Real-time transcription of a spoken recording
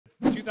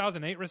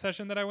2008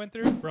 recession that I went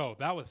through, bro,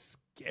 that was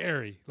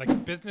scary.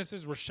 Like,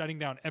 businesses were shutting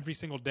down every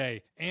single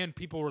day and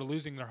people were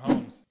losing their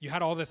homes. You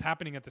had all this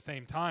happening at the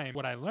same time.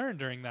 What I learned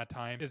during that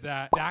time is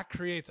that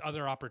creates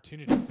other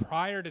opportunities.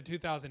 Prior to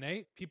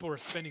 2008, people were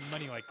spending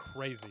money like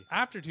crazy.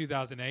 After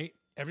 2008,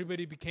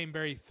 everybody became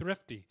very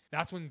thrifty.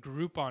 That's when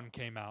Groupon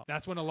came out.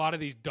 That's when a lot of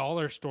these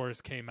dollar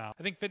stores came out.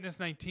 I think Fitness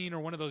 19 or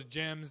one of those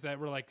gyms that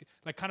were like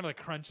kind of like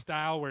Crunch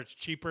style where it's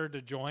cheaper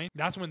to join.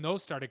 That's when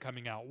those started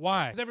coming out.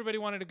 Why? Because everybody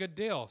wanted a good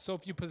deal. So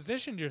if you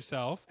positioned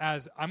yourself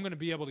as, I'm going to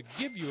be able to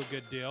give you a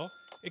good deal,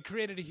 it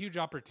created a huge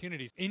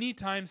opportunity.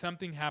 Anytime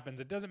something happens,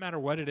 it doesn't matter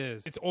what it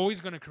is, it's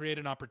always going to create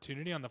an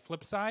opportunity on the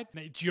flip side.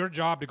 And it's your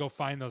job to go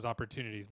find those opportunities.